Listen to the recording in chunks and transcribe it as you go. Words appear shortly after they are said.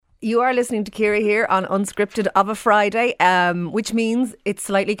You are listening to Ciara here on Unscripted of a Friday, which means it's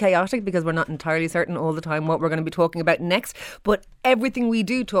slightly chaotic because we're not entirely certain all the time what we're going to be talking about next. But everything we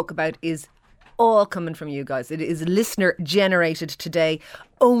do talk about is all coming from you guys. It is listener generated today,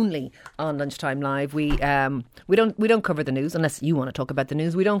 only on Lunchtime Live. We don't cover the news unless you want to talk about the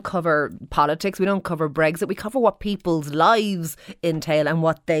news. We don't cover politics. We don't cover Brexit. We cover what people's lives entail and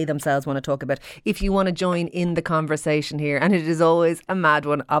what they themselves want to talk about. If you want to join in the conversation here, and it is always a mad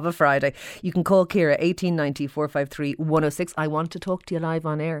one of a Friday, you can call Ciara 1890 453 106. I want to talk to you live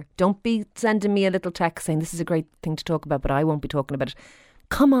on air. Don't be sending me a little text saying this is a great thing to talk about, but I won't be talking about it.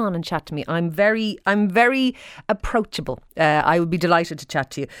 Come on and chat to me. I'm very approachable. I would be delighted to chat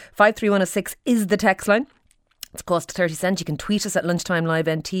to you. 53106 is the text line. It's cost 30 cents. You can tweet us at Lunchtime Live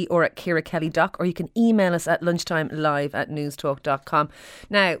NT or at Ciara Kelly Doc, or you can email us at lunchtimelive@newstalk.com.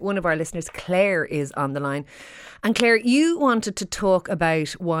 Now, one of our listeners, Claire, is on the line. And Claire, you wanted to talk about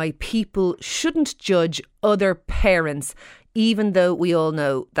why people shouldn't judge other parents, even though we all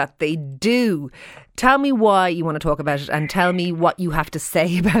know that they do. Tell me why you want to talk about it, and tell me what you have to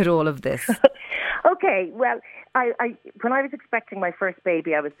say about all of this. Okay, well, I when I was expecting my first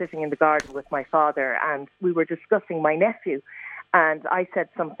baby, I was sitting in the garden with my father and we were discussing my nephew. And I said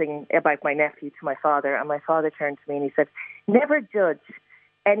something about my nephew to my father, and my father turned to me and he said, never judge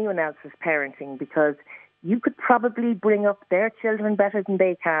anyone else's parenting, because you could probably bring up their children better than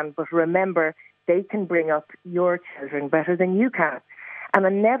they can, but remember, they can bring up your children better than you can. And I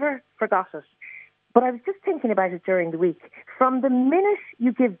never forgot it. But I was just thinking about it during the week. From the minute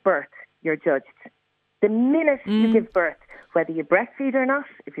you give birth, you're judged. The minute you give birth, whether you breastfeed or not,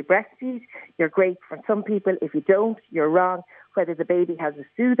 if you breastfeed, you're great for some people. If you don't, you're wrong. Whether the baby has a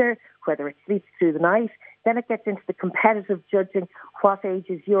soother, whether it sleeps through the night, then it gets into the competitive judging. What age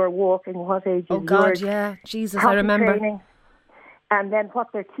is your walking? What age is God, yours? yeah. Jesus, I remember. Training. And then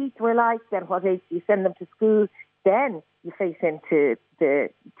what their teeth were like, then what age do you send them to school. Then you face into the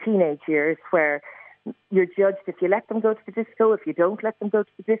teenage years where you're judged if you let them go to the disco, if you don't let them go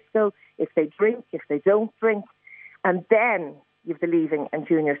to the disco, if they drink, if they don't drink. And then you've the leaving and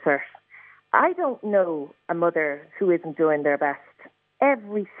junior cert. I don't know a mother who isn't doing their best.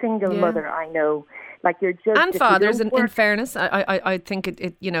 Every single mother I know, like you're judged. And fathers, in fairness, I think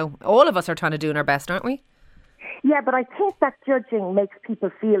it, you know, all of us are trying to do our best, aren't we? Yeah, but I think that judging makes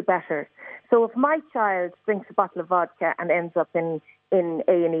people feel better. So if my child drinks a bottle of vodka and ends up in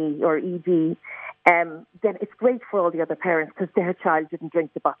A&E or ED, then it's great for all the other parents because their child didn't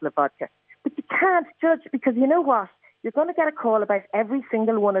drink the bottle of vodka. But you can't judge, because you know what? You're going to get a call about every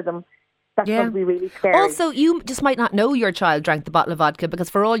single one of them. That's going to be really scary. Also, you just might not know your child drank the bottle of vodka, because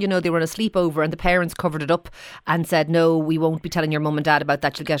for all you know, they were on a sleepover and the parents covered it up and said, no, we won't be telling your mum and dad about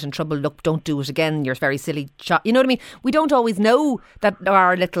that. You'll get in trouble. Look, don't do it again. You're very silly. You know what I mean? We don't always know that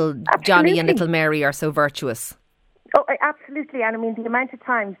our little Johnny and little Mary are so virtuous. Oh, absolutely. And I mean, the amount of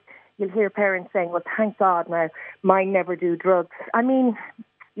times you'll hear parents saying, well, thank God now, mine never do drugs. I mean,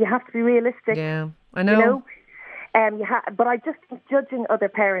 you have to be realistic. Yeah, I know. You know? But I just think judging other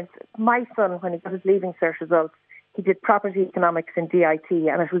parents. My son, when he got his leaving cert results, he did property economics in DIT,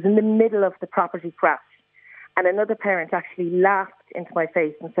 and it was in the middle of the property crash. And another parent actually laughed into my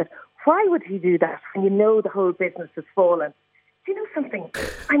face and said, why would he do that when you know the whole business has fallen? Do you know something?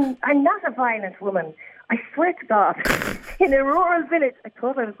 I'm not a violent woman. I swear to God, in a rural village, I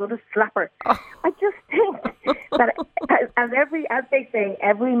thought I was going to slap her. I just think that, as they say,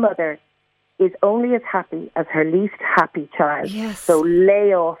 every mother is only as happy as her least happy child. Yes. So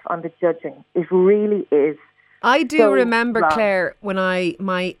lay off on the judging. It really is. I do remember, Claire, when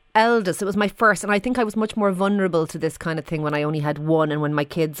my eldest, it was my first, and I think I was much more vulnerable to this kind of thing when I only had one and when my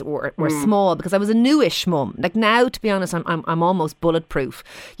kids were small, because I was a newish mum. Like now, to be honest, I'm almost bulletproof.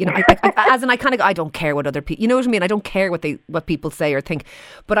 You know, I don't care what other people, you know what I mean? I don't care what people say or think.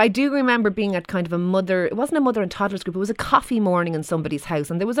 But I do remember being at kind of it wasn't a mother and toddlers group, it was a coffee morning in somebody's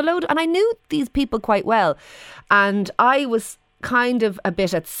house, and there was a load, and I knew these people quite well, and I was kind of a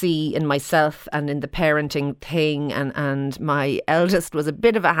bit at sea in myself and in the parenting thing, and my eldest was a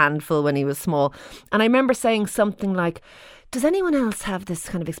bit of a handful when he was small, and I remember saying something like, does anyone else have this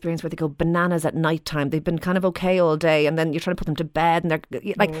kind of experience where they go bananas at night time? They've been kind of okay all day, and then you're trying to put them to bed, and they're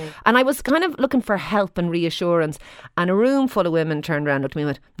like, and I was kind of looking for help and reassurance, and a room full of women turned around, looked at me and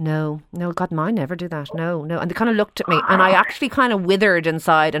went, no, God, mine never do that, no, and they kind of looked at me, and I actually kind of withered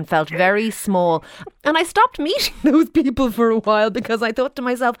inside and felt very small, and I stopped meeting those people for a while, because I thought to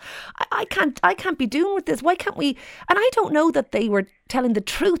myself, I can't be doing with this. Why can't we? And I don't know that they were telling the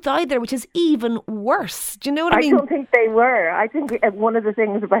truth either, which is even worse. Do you know what I mean? I don't think they were. I think one of the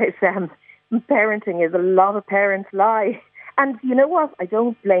things about parenting is a lot of parents lie. And you know what? I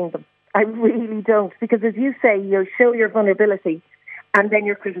don't blame them. I really don't. Because as you say, you show your vulnerability and then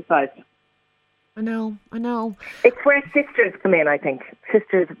you're criticised. I know. It's where sisters come in, I think.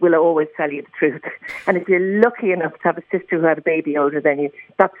 Sisters will always tell you the truth. And if you're lucky enough to have a sister who had a baby older than you,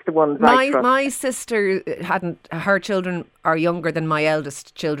 that's the one I trust. My sister her children are younger than my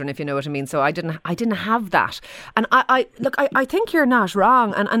eldest children, if you know what I mean. So I didn't have that. And I think you're not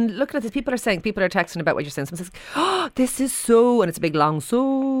wrong. And looking at this, people are texting about what you're saying. Someone says, oh, this is so, and it's a big long,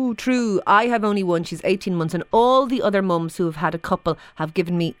 so true. I have only one, she's 18 months, and all the other mums who have had a couple have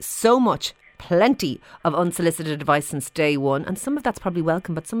given me so much. Plenty of unsolicited advice since day one, and some of that's probably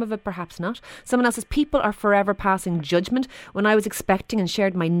welcome, but some of it perhaps not. Someone else says, people are forever passing judgment. When I was expecting and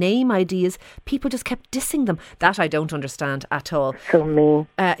shared my name ideas, people just kept dissing them. That I don't understand at all. So mean.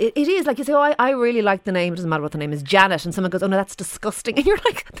 It is like you say, oh, I really like the name, it doesn't matter what the name is, Janet, and someone goes, oh no, that's disgusting, and you're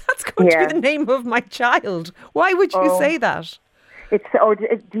like, that's going to be the name of my child. Why would you say that?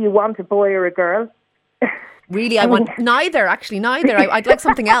 Do you want a boy or a girl? Really, I want neither. I'd like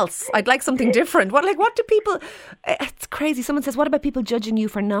something else. I'd like something different. What do people... It's crazy. Someone says, what about people judging you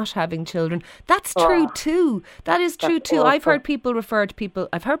for not having children? That's true too. That is true too. I've heard people who refer to people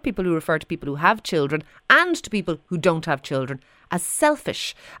who have children and to people who don't have children as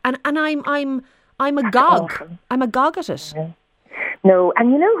selfish. And I'm agog. Awful. I'm agog at it. Yeah. No,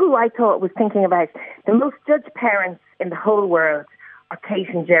 and you know who I thought was thinking about the most judged parents in the whole world are Kate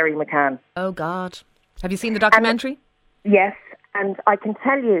and Jerry McCann. Oh God. Have you seen the documentary? Yes, and I can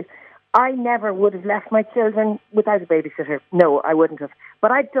tell you, I never would have left my children without a babysitter. No, I wouldn't have.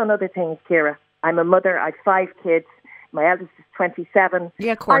 But I've done other things, Ciara. I'm a mother. I've 5 kids. My eldest is 27.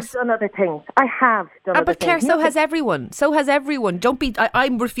 Yeah, of course. I've done other things. I have done other but Claire, things. so has everyone. So has everyone. Don't be...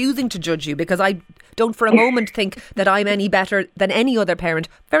 I'm refusing to judge you because I don't for a moment think that I'm any better than any other parent.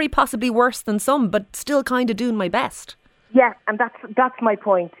 Very possibly worse than some, but still kind of doing my best. Yeah, and that's my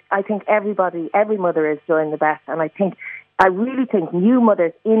point. I think every mother is doing the best, and I really think new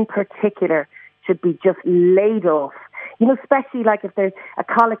mothers in particular should be just laid off. You know, especially like if there's a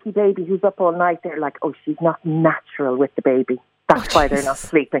colicky baby who's up all night, they're like, oh, she's not natural with the baby. That's why they're not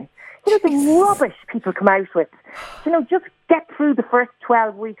sleeping. You know, the rubbish people come out with. You know, just get through the first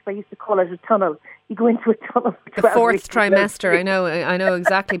 12 weeks. I used to call it a tunnel. You go into a tunnel for 12 the fourth weeks trimester. I know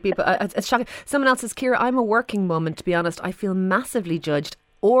exactly. People, it's shocking. Someone else says, Ciara, I'm a working mum, and to be honest, I feel massively judged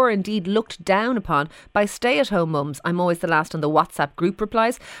or indeed looked down upon by stay-at-home mums. I'm always the last on the WhatsApp group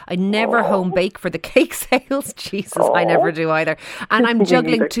replies. I never home bake for the cake sales. Jesus, I never do either. And I'm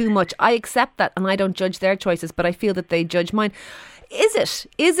juggling too much. I accept that and I don't judge their choices, but I feel that they judge mine. Is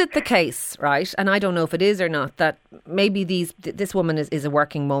it the case, right? And I don't know if it is or not, that maybe this woman is a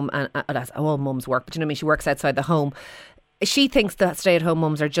working mum, and as all mums work, but you know what I mean, she works outside the home. She thinks that stay-at-home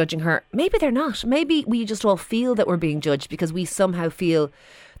mums are judging her. Maybe they're not. Maybe we just all feel that we're being judged because we somehow feel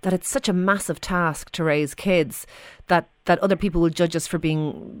that it's such a massive task to raise kids that other people will judge us for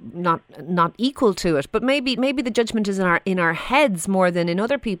being not equal to it. But maybe the judgment is in our heads more than in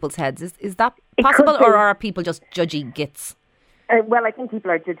other people's heads. Is that possible, or are people just judgy gits? Well, I think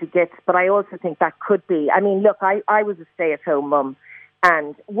people are judgy gits, but I also think that could be. I mean, look, I was a stay-at-home mum,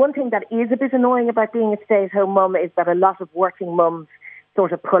 and one thing that is a bit annoying about being a stay-at-home mum is that a lot of working mums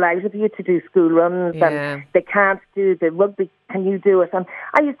sort of pull out of you to do school runs, and they can't do the rugby. Can you do it? And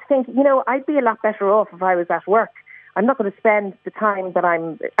I used to think, you know, I'd be a lot better off if I was at work. I'm not going to spend the time that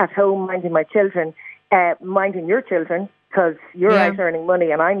I'm at home minding my children, minding your children, because you're out earning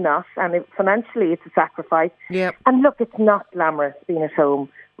money and I'm not, and financially it's a sacrifice. Yep. And look, it's not glamorous being at home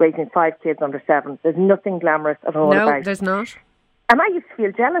raising 5 kids under 7. There's nothing glamorous at all about it. No, there's not. And I used to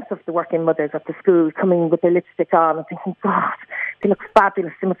feel jealous of the working mothers at the school coming with their lipstick on and thinking, God, they look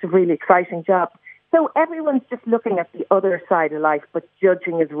fabulous, they must have a really exciting job. So everyone's just looking at the other side of life, but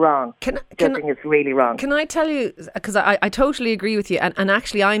judging is wrong. Judging is really wrong. Can I tell you, because I totally agree with you, and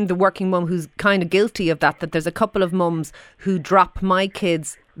actually I'm the working mum who's kind of guilty of that there's a couple of mums who drop my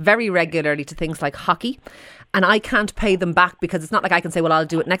kids very regularly to things like hockey, and I can't pay them back because it's not like I can say, well, I'll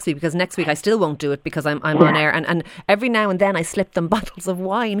do it next week, because next week I still won't do it because I'm on air, and every now and then I slip them bottles of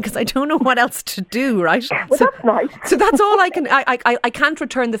wine because I don't know what else to do, right? Well, that's nice. So that's all I can. I can't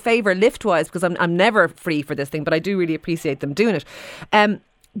return the favour lift-wise because I'm never free for this thing, but I do really appreciate them doing it.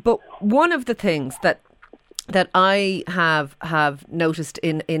 But one of the things that I have noticed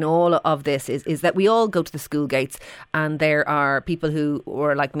in all of this is that we all go to the school gates, and there are people who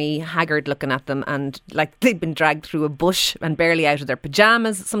are like me, haggard looking at them, and like they've been dragged through a bush and barely out of their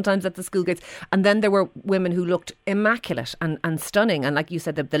pyjamas sometimes at the school gates. And then there were women who looked immaculate and stunning, and like you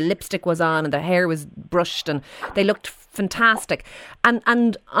said, the lipstick was on and their hair was brushed and they looked fantastic.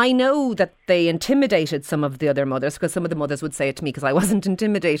 And I know that they intimidated some of the other mothers, because some of the mothers would say it to me because I wasn't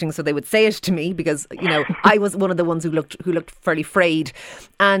intimidating, so they would say it to me because, I was one of the ones who looked fairly frayed,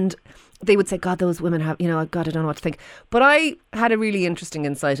 and they would say, God, those women have, God, I don't know what to think. But I had a really interesting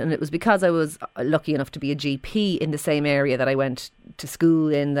insight, and it was because I was lucky enough to be a GP in the same area that I went to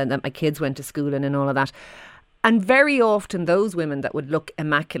school in, and that my kids went to school in, and all of that. And very often those women that would look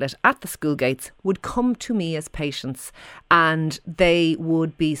immaculate at the school gates would come to me as patients, and they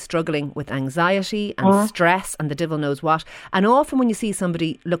would be struggling with anxiety and stress and the devil knows what. And often when you see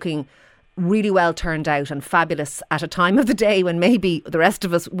somebody looking really well turned out and fabulous at a time of the day when maybe the rest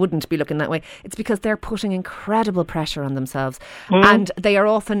of us wouldn't be looking that way, it's because they're putting incredible pressure on themselves, and they are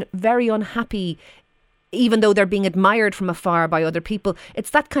often very unhappy, even though they're being admired from afar by other people. It's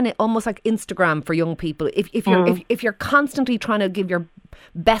that kind of almost like Instagram for young people. If you're constantly trying to give your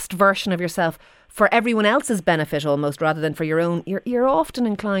best version of yourself for everyone else's benefit almost, rather than for your own, you're often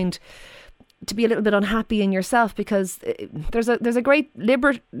inclined to be a little bit unhappy in yourself, because there's a great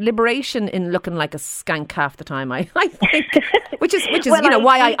liberation in looking like a skank half the time, I think, which is well,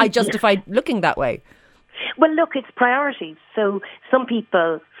 why I justified looking that way. Well, look, it's priorities. So some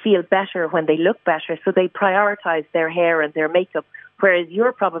people feel better when they look better, so they prioritise their hair and their makeup, whereas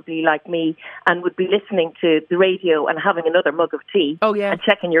you're probably like me and would be listening to the radio and having another mug of tea and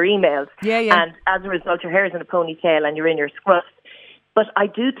checking your emails. Yeah. And as a result, your hair is in a ponytail and you're in your scruff. But I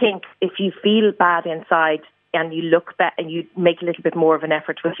do think if you feel bad inside and you look and you make a little bit more of an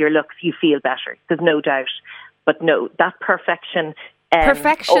effort with your looks, you feel better. There's no doubt. But no, that perfection...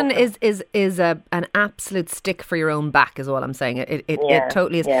 Perfection is an absolute stick for your own back, is all I'm saying. It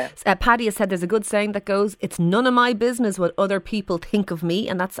totally is. Yeah. Paddy has said there's a good saying that goes, it's none of my business what other people think of me,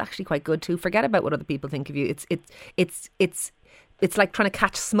 and that's actually quite good too. Forget about what other people think of you. It's like trying to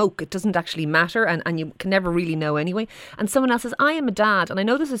catch smoke. It doesn't actually matter, and you can never really know anyway. And someone else says, I am a dad, and I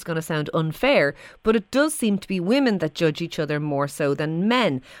know this is going to sound unfair, but it does seem to be women that judge each other more so than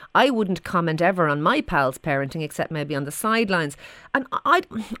men. I wouldn't comment ever on my pals' parenting, except maybe on the sidelines. And I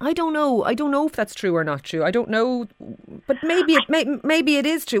don't know. I don't know if that's true or not true. I don't know, but maybe it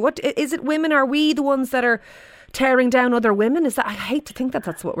is true. What is it? Women, are we the ones that are tearing down other women? Is that? I hate to think that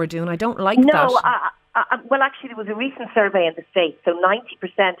that's what we're doing. I don't like that. Well, actually, there was a recent survey in the States. So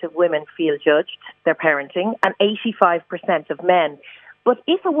 90% of women feel judged, their parenting, and 85% of men. But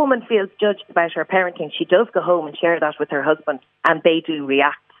if a woman feels judged about her parenting, she does go home and share that with her husband, and they do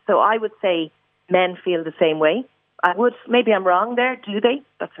react. So I would say men feel the same way. Maybe I'm wrong there. Do they?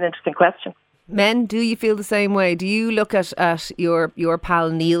 That's an interesting question. Men, do you feel the same way? Do you look at your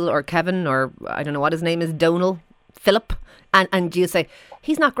pal Neil or Kevin, or I don't know what his name is, Donal, Philip, and do you say,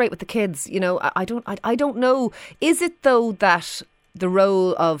 he's not great with the kids? I don't know. Is it though that the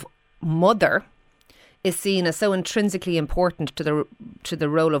role of mother is seen as so intrinsically important to the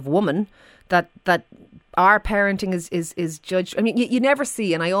role of woman that our parenting is judged? I mean, you never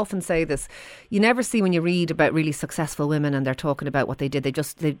see, and I often say this, you never see when you read about really successful women and they're talking about what they did.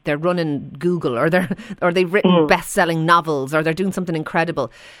 They're running Google, or they've written best-selling novels, or they're doing something incredible.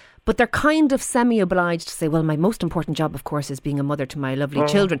 But they're kind of semi-obliged to say, well, my most important job, of course, is being a mother to my lovely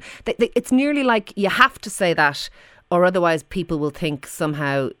children. It's nearly like you have to say that, or otherwise people will think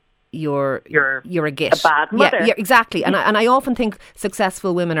somehow you're a git. A bad mother. Yeah, exactly. And I often think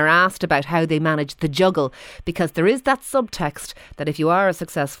successful women are asked about how they manage the juggle, because there is that subtext that if you are a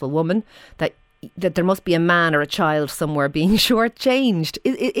successful woman, that there must be a man or a child somewhere being shortchanged.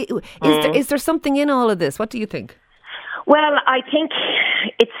 Is there something in all of this? What do you think? Well, I think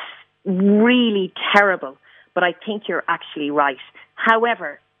it's really terrible, but I think you're actually right.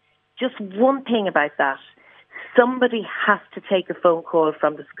 However, just one thing about that, somebody has to take a phone call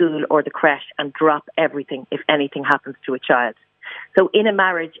from the school or the creche and drop everything if anything happens to a child. So in a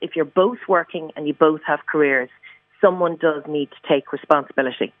marriage, if you're both working and you both have careers, someone does need to take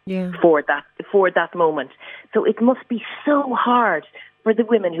responsibility for that moment. So it must be so hard for the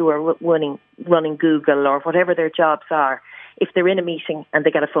women who are running Google or whatever their jobs are, if they're in a meeting and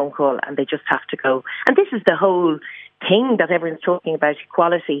they get a phone call and they just have to go. And this is the whole thing that everyone's talking about,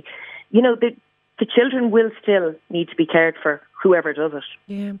 equality. The children will still need to be cared for, whoever does it.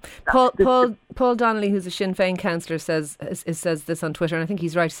 Yeah. Paul Donnelly, who's a Sinn Féin councillor, says this on Twitter, and I think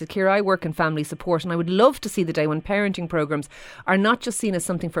he's right. He says, Ciara, I work in family support, and I would love to see the day when parenting programmes are not just seen as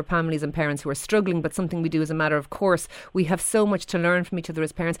something for families and parents who are struggling, but something we do as a matter of course. We have so much to learn from each other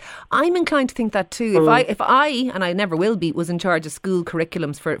as parents. I'm inclined to think that too. If I, and I never will be, was in charge of school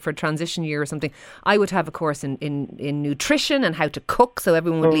curriculums for transition year or something, I would have a course in nutrition and how to cook, so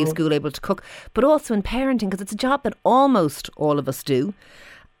everyone would leave school able to cook, but also in parenting, because it's a job that almost all of us do.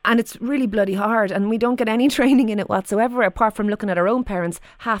 And it's really bloody hard, and we don't get any training in it whatsoever, apart from looking at our own parents,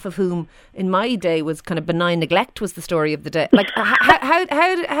 half of whom in my day was kind of benign neglect was the story of the day. Like,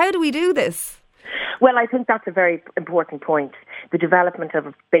 how do we do this? Well, I think that's a very important point. The development of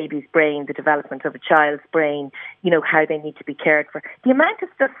a baby's brain, the development of a child's brain, how they need to be cared for. The amount of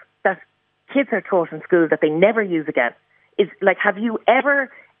stuff that kids are taught in school that they never use again is like, have you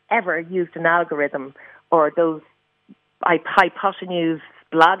ever used an algorithm or those hypotenuse,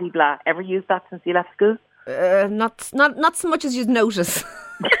 blah, blah, blah, ever used that since you left school? Not so much as you'd notice.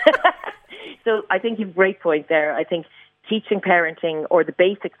 So I think you've a great point there. I think teaching parenting or the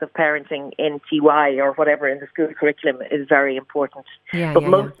basics of parenting in TY or whatever in the school curriculum is very important. But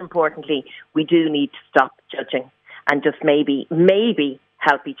most importantly, we do need to stop judging and just maybe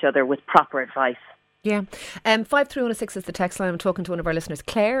help each other with proper advice. Yeah. 53106 is the text line. I'm talking to one of our listeners,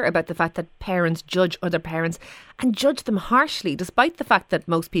 Claire, about the fact that parents judge other parents and judge them harshly, despite the fact that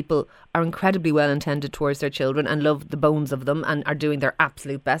most people are incredibly well intended towards their children and love the bones of them and are doing their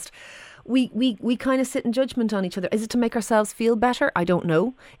absolute best. We kind of sit in judgment on each other. Is it to make ourselves feel better? I don't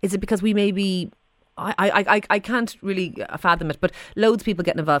know. Is it because we maybe... I can't really fathom it, but loads of people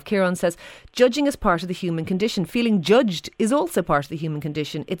getting involved. Kieran says, judging is part of the human condition. Feeling judged is also part of the human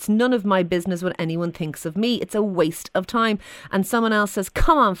condition. It's none of my business what anyone thinks of me. It's a waste of time. And someone else says,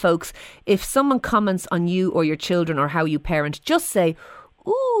 come on, folks. If someone comments on you or your children or how you parent, just say,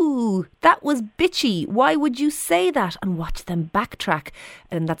 ooh, that was bitchy. Why would you say that? And watch them backtrack.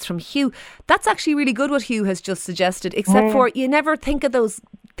 And that's from Hugh. That's actually really good what Hugh has just suggested, except for you never think of those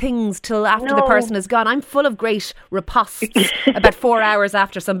things till after the person is gone. I'm full of great ripostes about 4 hours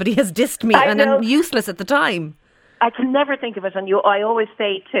after somebody has dissed me and I'm useless at the time. I can never think of it. And I always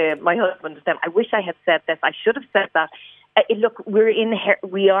say to my husband that I wish I had said this. I should have said that. Look,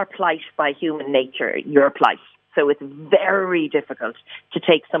 we are plight by human nature. You're plight. So it's very difficult to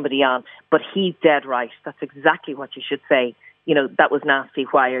take somebody on. But he's dead right. That's exactly what you should say. That was nasty.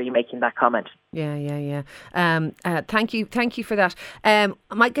 Why are you making that comment? Yeah. Thank you for that. I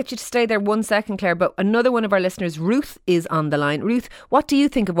might get you to stay there 1 second, Claire, but another one of our listeners, Ruth, is on the line. Ruth, what do you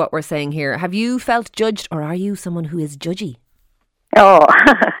think of what we're saying here? Have you felt judged, or are you someone who is judgy? Oh,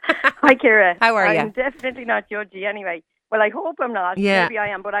 hi, Ciara. How are you? I'm definitely not judgy anyway. Well, I hope I'm not. Yeah. Maybe I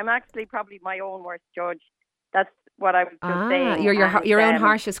am, but I'm actually probably my own worst judge. That's what I was just saying. You're your own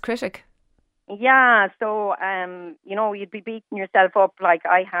harshest critic. Yeah, so, you'd be beating yourself up like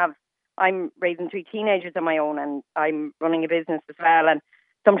I have. I'm raising 3 teenagers of my own and I'm running a business as well. And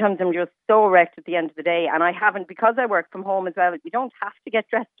sometimes I'm just so wrecked at the end of the day. And I haven't, because I work from home as well, you don't have to get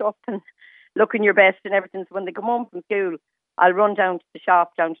dressed up and looking your best and everything. So when they come home from school, I'll run down to the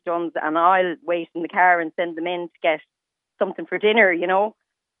shop, down to Dunn's, and I'll wait in the car and send them in to get something for dinner,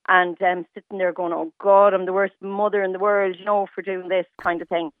 And sitting there going, oh God, I'm the worst mother in the world, for doing this kind of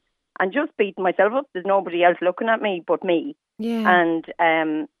thing. And just beating myself up. There's nobody else looking at me but me. Yeah.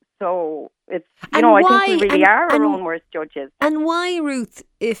 And so it's, I think we really are our own worst judges. And why, Ruth,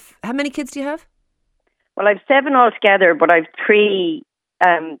 how many kids do you have? Well, I've 7 altogether, but I've 3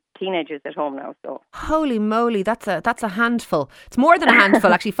 teenagers at home now. So holy moly, that's a handful. It's more than a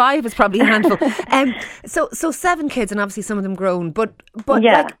handful, actually. 5 is probably a handful. So 7 kids, and obviously some of them grown, but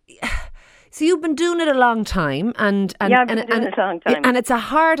yeah. So you've been doing it a long time, and I've been doing it a long time, and it's a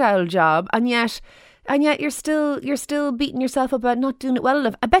hard old job, and yet you're still beating yourself up about not doing it well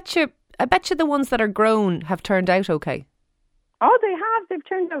enough. I bet you the ones that are grown have turned out okay. Oh, they have. They've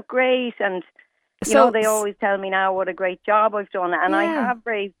turned out great, and they always tell me now what a great job I've done, and I have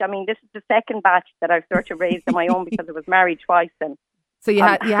raised. I mean, this is the second batch that I've sort of raised on my own because I was married twice, and so you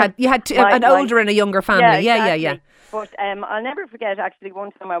had an older and a younger family. Yeah. But I'll never forget, actually,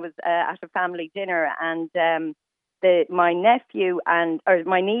 one time I was at a family dinner and my nephew or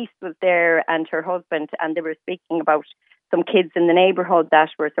my niece was there and her husband, and they were speaking about some kids in the neighbourhood that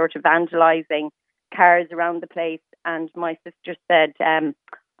were sort of vandalising cars around the place. And my sister said, and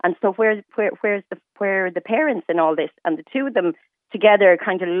so where are the parents in all this? And the two of them together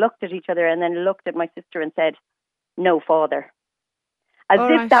kind of looked at each other and then looked at my sister and said, no father. As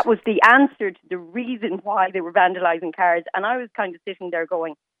if that was the answer to the reason why they were vandalising cars. And I was kind of sitting there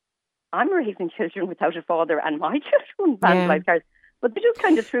going, I'm raising children without a father and my children vandalise cars. But they just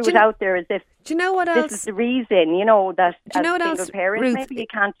kind of threw it out there as if do you know what else? This is the reason, that as a single parent, Ruth, maybe you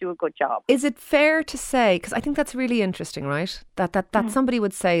can't do a good job. Is it fair to say, because I think that's really interesting, right? That somebody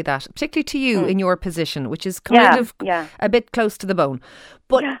would say that, particularly to you in your position, which is kind of a bit close to the bone.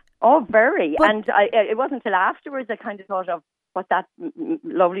 But Oh, very. And it wasn't until afterwards I kind of thought of what that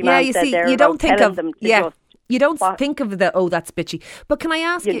lovely man said there. You don't think of them You don't think of that's bitchy. But can I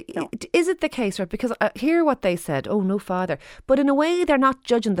ask you, is it the case, right? Because I hear what they said, no father. But in a way, they're not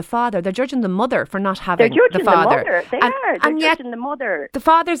judging the father. They're judging the mother for not having the father. They're judging the mother. The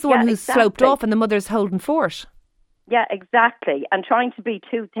father's the one who's sloped off and the mother's holding fort. Yeah, exactly. And trying to be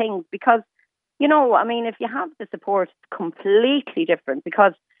two things because, if you have the support, it's completely different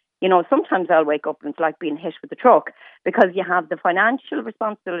because, sometimes I'll wake up and it's like being hit with a truck because you have the financial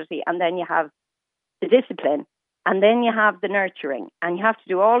responsibility and then you have the discipline and then you have the nurturing and you have to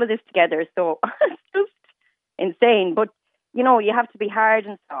do all of this together. So it's just insane. But, you have to be hard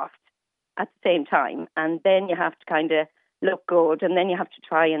and soft at the same time. And then you have to kind of look good and then you have to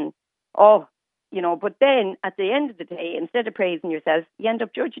try and, but then at the end of the day, instead of praising yourself, you end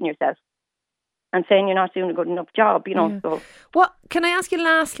up judging yourself and saying you're not doing a good enough job, So, what can I ask you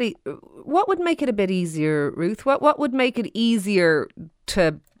lastly? What would make it a bit easier, Ruth? What would make it easier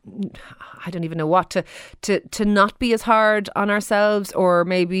to? I don't even know what to not be as hard on ourselves, or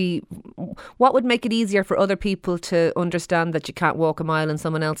maybe what would make it easier for other people to understand that you can't walk a mile in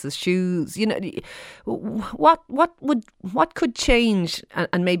someone else's shoes? What could change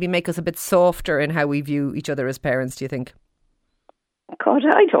and maybe make us a bit softer in how we view each other as parents? Do you think? God,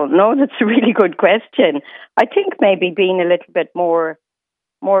 I don't know. That's a really good question. I think maybe being a little bit more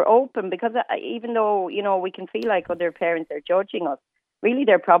open, because even though, we can feel like other parents are judging us, really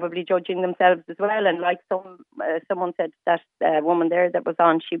they're probably judging themselves as well. And like someone said, that woman there that was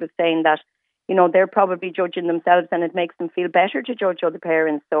on, she was saying that, they're probably judging themselves and it makes them feel better to judge other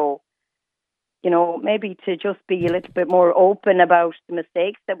parents. So, maybe to just be a little bit more open about the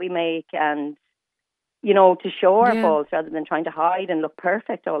mistakes that we make and, to show our faults rather than trying to hide and look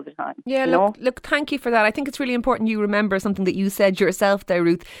perfect all the time. Yeah, look, thank you for that. I think it's really important you remember something that you said yourself there,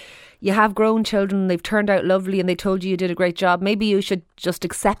 Ruth. You have grown children, they've turned out lovely and they told you did a great job. Maybe you should just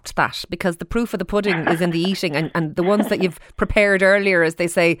accept that, because the proof of the pudding is in the eating, and the ones that you've prepared earlier, as they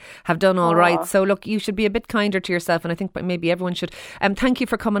say, have done all right. So look, you should be a bit kinder to yourself, and I think maybe everyone should. Thank you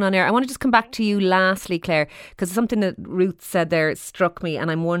for coming on air. I want to just come back to you lastly, Claire, because something that Ruth said there struck me, and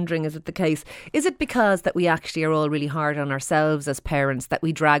I'm wondering, is it the case? Is it because that we actually are all really hard on ourselves as parents, that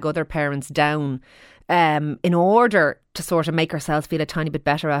we drag other parents down in order to sort of make ourselves feel a tiny bit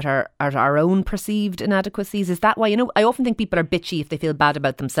better at our own perceived inadequacies? Is that why? I often think people are bitchy if they feel bad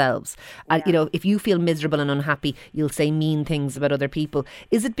about themselves. If you feel miserable and unhappy, you'll say mean things about other people.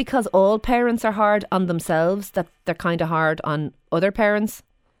 Is it because all parents are hard on themselves that they're kind of hard on other parents?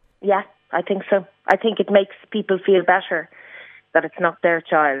 Yeah, I think so. I think it makes people feel better that it's not their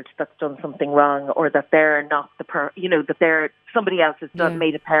child that's done something wrong, or that they're not that somebody else has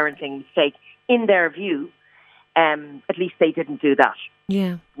made a parenting mistake. In their view, at least they didn't do that.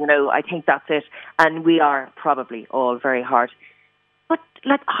 Yeah. I think that's it. And we are probably all very hard. But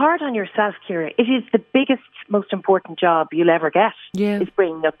hard on yourself, Ciara. It is the biggest, most important job you'll ever get. Yeah. Is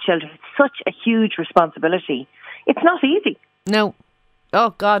bringing up children. It's such a huge responsibility. It's not easy. No.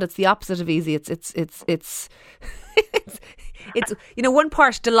 Oh God, it's the opposite of easy. It's one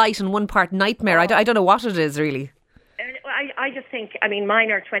part delight and one part nightmare. I don't know what it is really. I just think,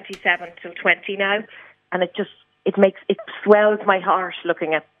 mine are 27 to 20 now, and it swells my heart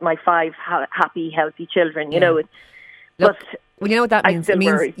looking at my 5 happy, healthy children, Look, well, you know what that means? It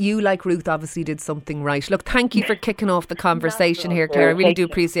means you, like Ruth, obviously did something right. Look, thank you for kicking off the conversation here, Claire. I really do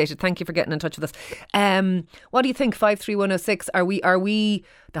appreciate it. Thank you for getting in touch with us. What do you think? 53106. Are we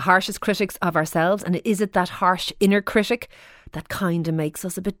the harshest critics of ourselves? And is it that harsh inner critic that kind of makes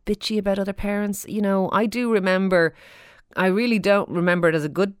us a bit bitchy about other parents? I do remember, I really don't remember it as a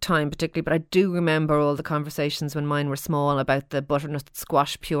good time particularly, but I do remember all the conversations when mine were small about the butternut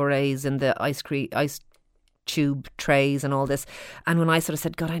squash purees and the ice tube trays and all this. And when I sort of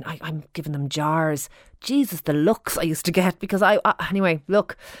said, God, I'm giving them jars. Jesus, the looks I used to get, because anyway,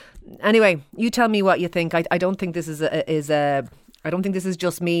 you tell me what you think. I don't think this I don't think this is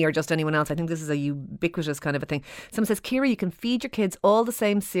just me or just anyone else. I think this is a ubiquitous kind of a thing. Someone says, Ciara, you can feed your kids all the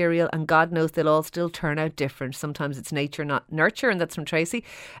same cereal and God knows they'll all still turn out different. Sometimes it's nature, not nurture. And that's from Tracy.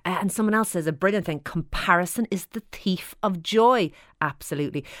 And someone else says a brilliant thing. Comparison is the thief of joy.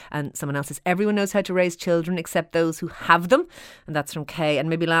 Absolutely. And someone else says, everyone knows how to raise children except those who have them. And that's from Kay. And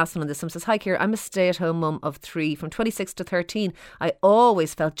maybe last one on this, someone says, hi Ciara, I'm a stay-at-home mum of 3 from 26 to 13. I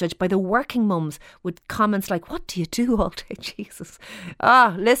always felt judged by the working mums with comments like, what do you do all day? Jesus.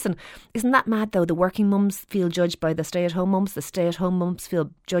 Listen, isn't that mad though? The working mums feel judged by the stay-at-home mums. The stay-at-home mums feel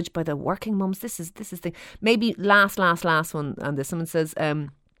judged by the working mums. This is the maybe last one on this. Someone says,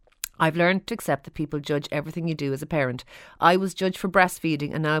 I've learned to accept that people judge everything you do as a parent. I was judged for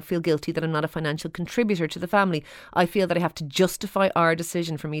breastfeeding and now I feel guilty that I'm not a financial contributor to the family. I feel that I have to justify our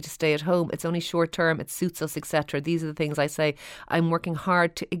decision for me to stay at home. It's only short term, it suits us, etc. These are the things I say. I'm working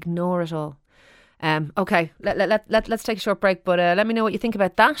hard to ignore it all. Okay, let's take a short break, but let me know what you think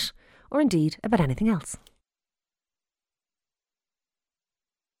about that, or indeed about anything else.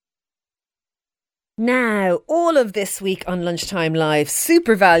 Now, all of this week on Lunchtime Live,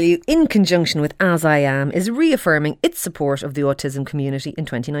 SuperValu, in conjunction with As I Am, is reaffirming its support of the autism community in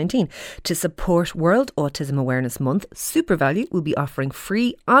 2019. To support World Autism Awareness Month, SuperValu will be offering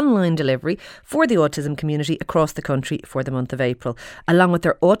free online delivery for the autism community across the country for the month of April. Along with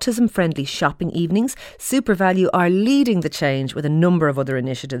their autism-friendly shopping evenings, SuperValu are leading the change with a number of other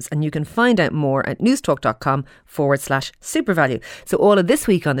initiatives, and you can find out more at newstalk.com/SuperValu. So all of this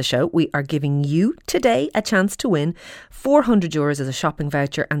week on the show, we are giving you today a chance to win €400 as a shopping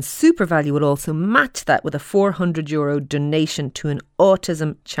voucher, and SuperValu will also match that with a €400 donation to an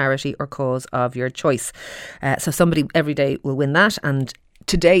autism charity or cause of your choice. So somebody every day will win that, and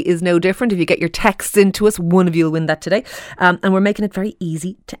today is no different. If you get your texts into us, one of you will win that today. And we're making it very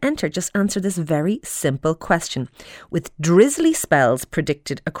easy to enter. Just answer this very simple question. With drizzly spells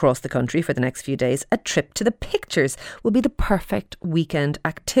predicted across the country for the next few days, a trip to the pictures will be the perfect weekend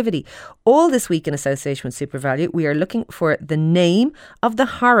activity. All this week in association with SuperValu, we are looking for the name of the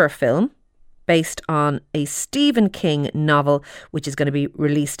horror film based on a Stephen King novel, which is going to be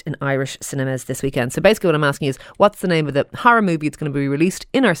released in Irish cinemas this weekend. So basically what I'm asking is, what's the name of the horror movie that's going to be released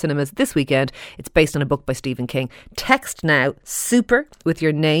in our cinemas this weekend? It's based on a book by Stephen King. Text now SUPER with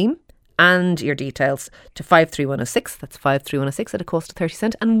your name and your details to 53106. That's 53106 at a cost of 30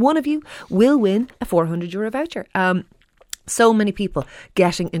 cents. And one of you will win a €400 voucher. So many people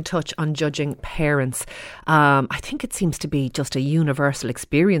getting in touch on judging parents. I think it seems to be just a universal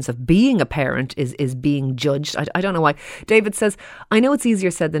experience of being a parent is being judged. I don't know why. David says, I know it's easier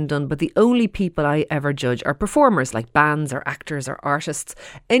said than done, but the only people I ever judge are performers like bands or actors or artists.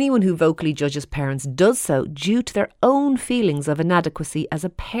 Anyone who vocally judges parents does so due to their own feelings of inadequacy as a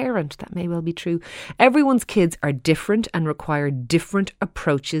parent. That may well be true. Everyone's kids are different and require different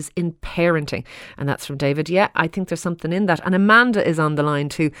approaches in parenting. And that's from David. Yeah, I think there's something in that. And Amanda is on the line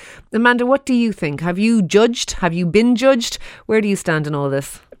too. Amanda, what do you think? Have you judged? Have you been judged? Where do you stand in all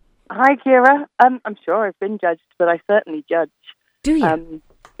this? Hi, Ciara. I'm sure I've been judged, but I certainly judge. Do you?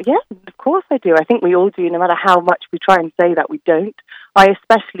 Yeah, of course I do. I think we all do, no matter how much we try and say that we don't. I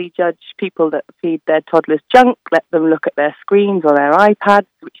especially judge people that feed their toddlers junk, let them look at their screens or their iPads,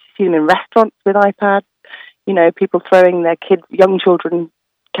 which you see them in restaurants with iPads. You know, people throwing their young children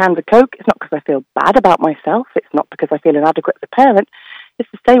cans of Coke. It's not because I feel bad about myself. It's not because I feel inadequate as a parent.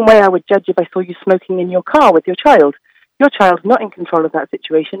 It's the same way I would judge if I saw you smoking in your car with your child. Your child's not in control of that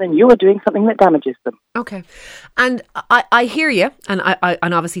situation and you are doing something that damages them. Okay. And I hear you. And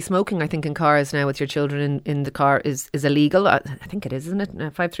and obviously smoking, I think, in cars now with your children in the car is illegal. I think it is, isn't it?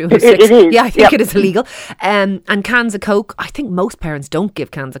 53106. It is. Yeah, I think it is illegal. And cans of Coke, I think most parents don't give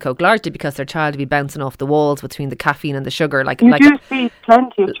cans of Coke, largely because their child will be bouncing off the walls between the caffeine and the sugar. You do see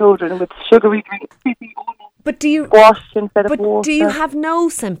plenty of children with sugary drinks. But do you wash instead of water? Do you have no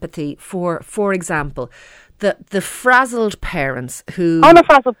sympathy for example, the frazzled parents who... I'm a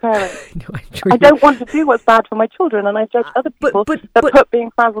frazzled parent. No, I'm sure I don't want to do what's bad for my children, and I judge other people that put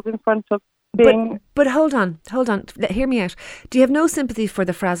being frazzled in front of being... But hold on. Hear me out. Do you have no sympathy for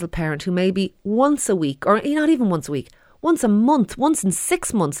the frazzled parent who maybe once a week, or not even once a week, once a month, once in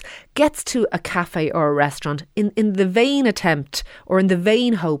 6 months, gets to a cafe or a restaurant in the vain attempt or in the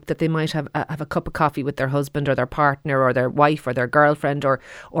vain hope that they might have a cup of coffee with their husband or their partner or their wife or their girlfriend or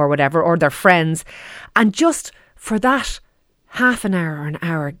whatever, or their friends, and just for that half an hour or an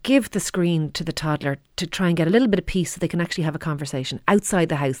hour, give the screen to the toddler to try and get a little bit of peace so they can actually have a conversation outside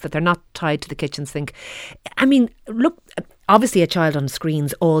the house, that they're not tied to the kitchen sink. I mean, look, obviously a child on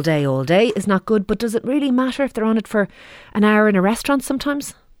screens all day is not good, but does it really matter if they're on it for an hour in a restaurant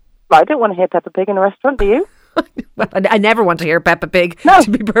sometimes? Well, I don't want to hear Peppa Pig in a restaurant, do you? Well, I never want to hear Peppa Pig, to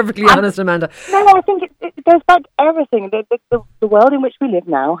be perfectly honest, Amanda. No, I think it goes back to everything. The world in which we live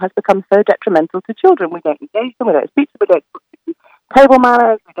now has become so detrimental to children. We don't engage them, we don't speak to them, we don't teach table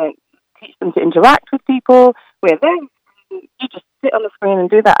manners, we don't teach them to interact with people. We're there. You just sit on the screen and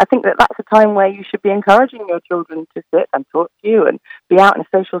do that. I think that's a time where you should be encouraging your children to sit and talk to you and be out in a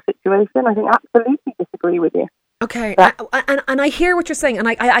social situation. I think absolutely disagree with you. Okay, and I hear what you're saying, and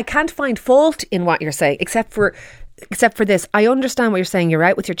I can't find fault in what you're saying, except for except for this, I understand what you're saying. You're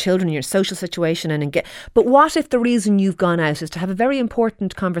out with your children, your social situation, but what if the reason you've gone out is to have a very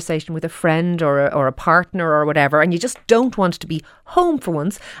important conversation with a friend or a partner or whatever, and you just don't want to be home for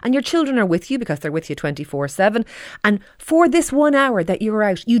once, and your children are with you because they're with you 24/7, and for this 1 hour that you're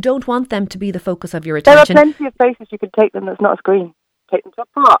out, you don't want them to be the focus of your attention. There are plenty of places you could take them that's not a screen. Take them to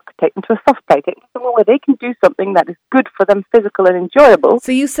a park, take them to a soft play, take them somewhere where they can do something that is good for them, physical and enjoyable.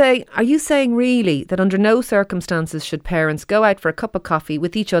 So are you saying really that under no circumstances should parents go out for a cup of coffee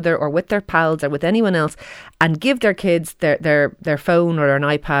with each other or with their pals or with anyone else and give their kids their phone or an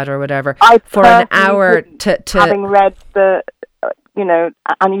iPad or whatever for an hour to... Having read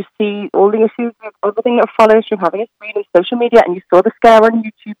and you see all the issues with everything that follows from having a screen and social media, and you saw the scare on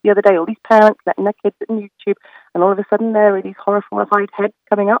YouTube the other day, all these parents letting their kids on YouTube, and all of a sudden there are these horrified heads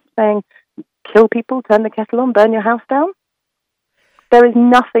coming up saying, kill people, turn the kettle on, burn your house down. There is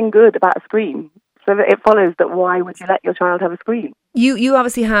nothing good about a screen. So it follows that why would you let your child have a screen? You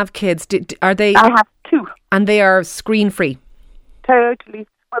obviously have kids. Are they? I have 2. And they are screen free? Totally.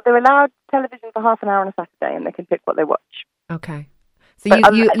 Well, they're allowed television for half an hour on a Saturday and they can pick what they watch. Okay. So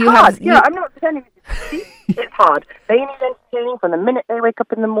but, you hard. have... I'm not pretending. It's hard. They need entertaining from the minute they wake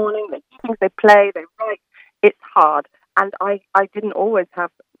up in the morning. They do things, they play, they write. It's hard. And I didn't always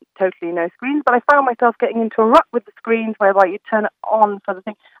have totally no screens, but I found myself getting into a rut with the screens whereby you turn it on sort of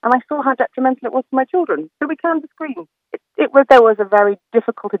thing. And I saw how detrimental it was to my children. So we canned the screen. There was a very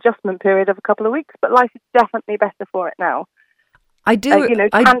difficult adjustment period of a couple of weeks, but life is definitely better for it now. I do.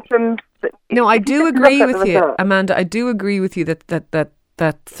 Tantrums. I do agree with you, Amanda. I do agree with you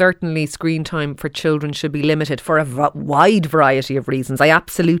that certainly screen time for children should be limited for a wide variety of reasons. I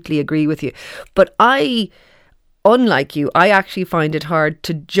absolutely agree with you. But unlike you, I actually find it hard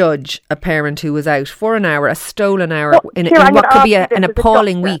to judge a parent who was out for an hour, a stolen hour, in what could be an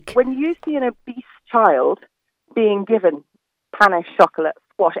appalling week. When you see an obese child being given panish, chocolate,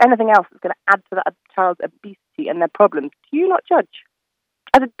 squash, anything else that's going to add to that child's obesity and their problems, do you not judge?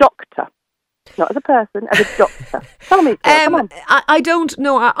 As a doctor, not as a person, as a doctor. Tell me, come on. I don't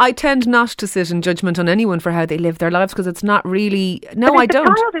know. I tend not to sit in judgment on anyone for how they live their lives because it's not really... No, I don't.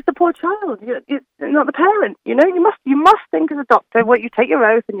 It's the poor child. It's not the parent. You must think as a doctor, you take your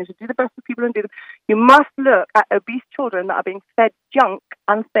oath and you should do the best for people and do them. You must look at obese children that are being fed junk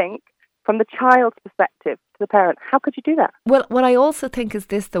and think from the child's perspective to the parent. How could you do that? Well, what I also think is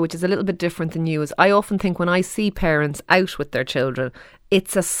this, though, which is a little bit different than you, is I often think when I see parents out with their children,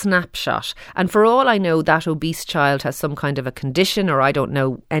 it's a snapshot. And for all I know, that obese child has some kind of a condition or I don't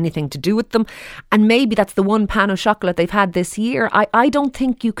know anything to do with them. And maybe that's the one pan au chocolat they've had this year. I don't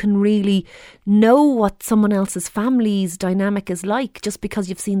think you can really know what someone else's family's dynamic is like just because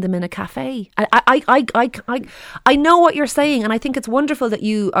you've seen them in a cafe. I know what you're saying, and I think it's wonderful that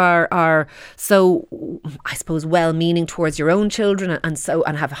you are so, I suppose, well-meaning towards your own children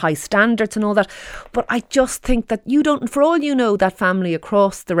and have high standards and all that. But I just think that you don't, for all you know, that family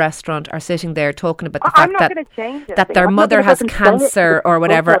across the restaurant are sitting there talking about the fact that their mother has cancer or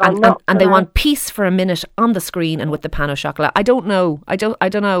whatever, and they want peace for a minute on the screen and with the pan au chocolat. I don't know. I don't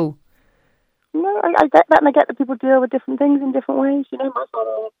know. No, I get that, and I get that people deal with different things in different ways. My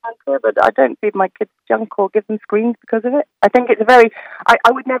father has cancer, but I don't feed my kids junk or give them screens because of it. I think it's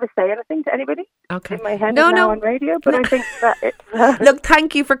I would never say anything to anybody. Okay. In my head now on radio, but I think that it's... Look,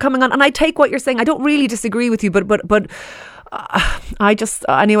 thank you for coming on, and I take what you're saying. I don't really disagree with you, but I just...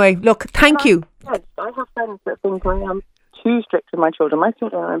 anyway, look, thank you. I have friends that think I am too strict with my children. My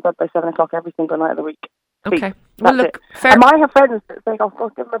children are in bed by 7 o'clock every single night of the week. Okay. Well, look, fair. And I have friends that say,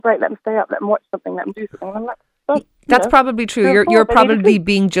 give them a break, let them stay up, let them watch something, let them do something. And I'm like, that's probably true. You're probably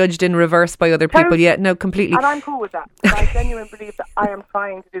being judged in reverse by other people. Yeah, no, completely. And I'm cool with that. I genuinely believe that I am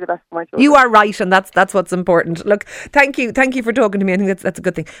trying to do the best for my children. You are right, and that's what's important. Look, thank you for talking to me. I think that's a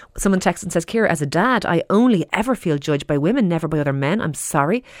good thing. Someone texts and says, Ciara, as a dad, I only ever feel judged by women, never by other men. I'm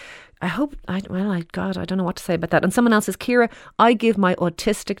sorry. I don't know what to say about that. And someone else says, Ciara, I give my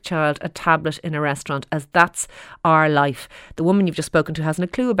autistic child a tablet in a restaurant as that's our life. The woman you've just spoken to hasn't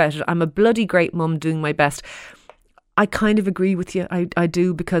a clue about it. I'm a bloody great mum doing my best. I kind of agree with you. I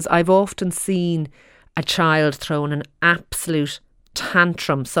do, because I've often seen a child throwing an absolute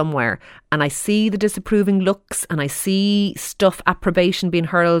tantrum somewhere and I see the disapproving looks and I see approbation being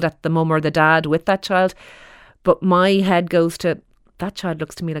hurled at the mum or the dad with that child. But my head goes to, that child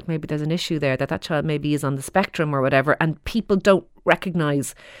looks to me like maybe there's an issue there, that child maybe is on the spectrum or whatever, and people don't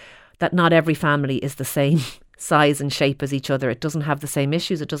recognise that not every family is the same size and shape as each other. It doesn't have the same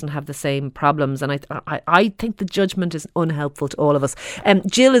issues, it doesn't have the same problems, and I think the judgment is unhelpful to all of us.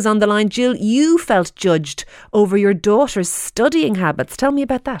 Jill is on the line. Jill, you felt judged over your daughter's studying habits. Tell me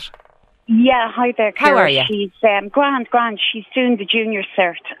about that. Yeah, hi there, Ciara. How are you? She's grand. She's doing the junior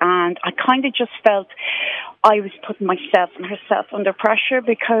cert, and I kind of just felt I was putting myself and herself under pressure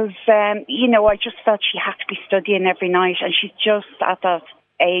because, I just felt she had to be studying every night, and she's just at that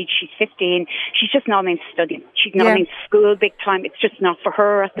age. She's 15. She's just not into studying. She's not into school big time. It's just not for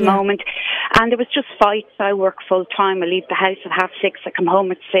her at the moment. And there was just fights. I work full time. I leave the house at 6:30. I come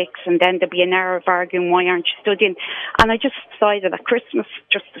home at 6, and then there'd be an hour of arguing. Why aren't you studying? And I just decided at Christmas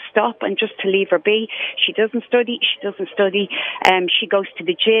just to stop and just to leave her be. She doesn't study. She goes to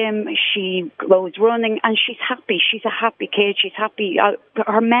the gym. She goes running, and she's happy. She's a happy kid. She's happy.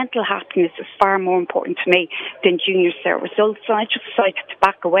 Her mental happiness is far more important to me than junior cert results. So I just decided to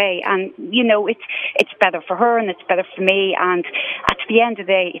back away, and it's better for her and it's better for me, and at the end of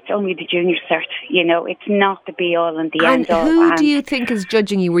the day it's only the junior cert. It's not the be all and the end all. Who do you think is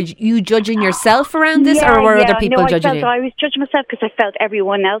judging you? Were you judging yourself around this, or were other people judging you? I was judging myself because I felt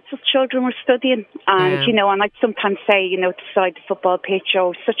everyone else's children were studying, and and I'd sometimes say beside the football pitch,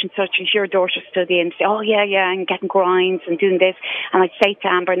 oh, such and such is your daughter studying, say, oh yeah, and getting grinds and doing this, and I'd say to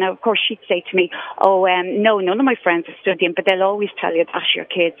Amber, now of course she'd say to me, oh no, none of my friends are studying, but they'll always tell you that's your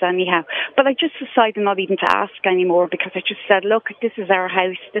kids anyhow. But I just decided not even to ask anymore, because I just said, look, this is our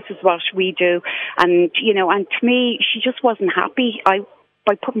house, this is what we do, and and to me she just wasn't happy.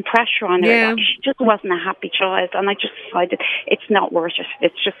 By putting pressure on her, she just wasn't a happy child, and I just decided it's not worth it.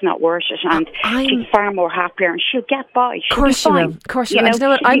 It's just not worth it, and she's far more happier, and she'll get by. She'll be fine. Of course she will. And you know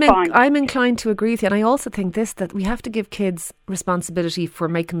what? I'm inclined to agree with you, and I also think that we have to give kids responsibility for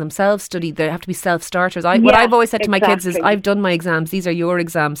making themselves study. They have to be self-starters. What I've always said to my kids is, I've done my exams, these are your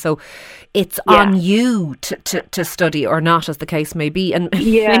exams, so it's on you to study or not, as the case may be. And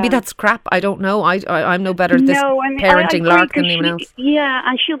maybe that's crap, I don't know. I'm no better at this parenting lark than anyone else.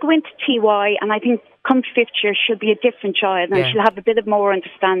 And she'll go into TY, and I think come 5th year she'll be a different child, and she'll have a bit of more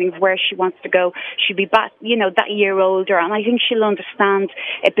understanding of where she wants to go. She'll be back, that year older, and I think she'll understand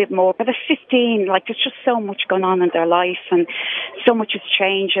a bit more. But at 15, there's just so much going on in their life, and so much is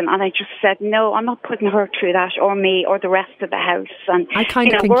changing, and I just said, no, I'm not putting her through that, or me, or the rest of the house. And I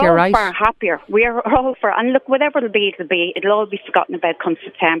kind of think you're right. We're all far happier. We're all for, and look, whatever it'll be. It'll all be forgotten about come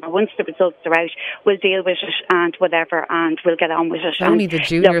September. Once the results are out, we'll deal with it and whatever, and we'll get on with it. Only the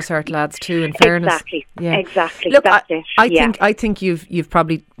junior cert lads too, in fairness. Exactly. Look, that's it. I think you've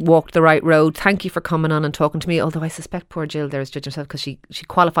probably walked the right road. Thank you for coming on and talking to me. Although I suspect poor Jill there is judging herself, because she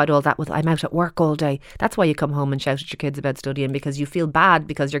qualified all that with, I'm out at work all day. That's why you come home and shout at your kids about studying, because you feel bad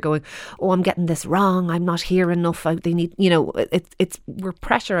because you're going, oh, I'm getting this wrong, I'm not here enough. They need, we're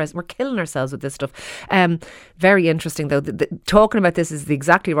pressurised, we're killing ourselves with this stuff. Very interesting though. Talking about this is the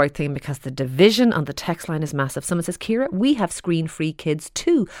exactly right thing, because the division on the text line is massive. Someone says, Ciara, we have screen-free kids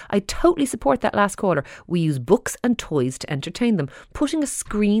too. I totally support that last caller. We use books and toys to entertain them. Putting a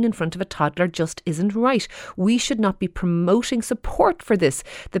screen in front of a toddler just isn't right. We should not be promoting support for this.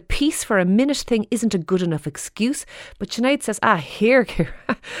 The peace for a minute thing isn't a good enough excuse. But Sinead says, here,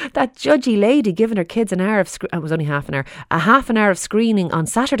 that judgy lady giving her kids an hour of it was only half an hour of screening on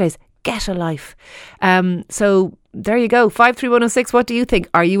Saturdays. Get a life. So there you go. 53106. What do you think?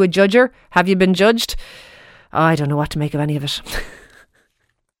 Are you a judger? Have you been judged? I don't know what to make of any of it.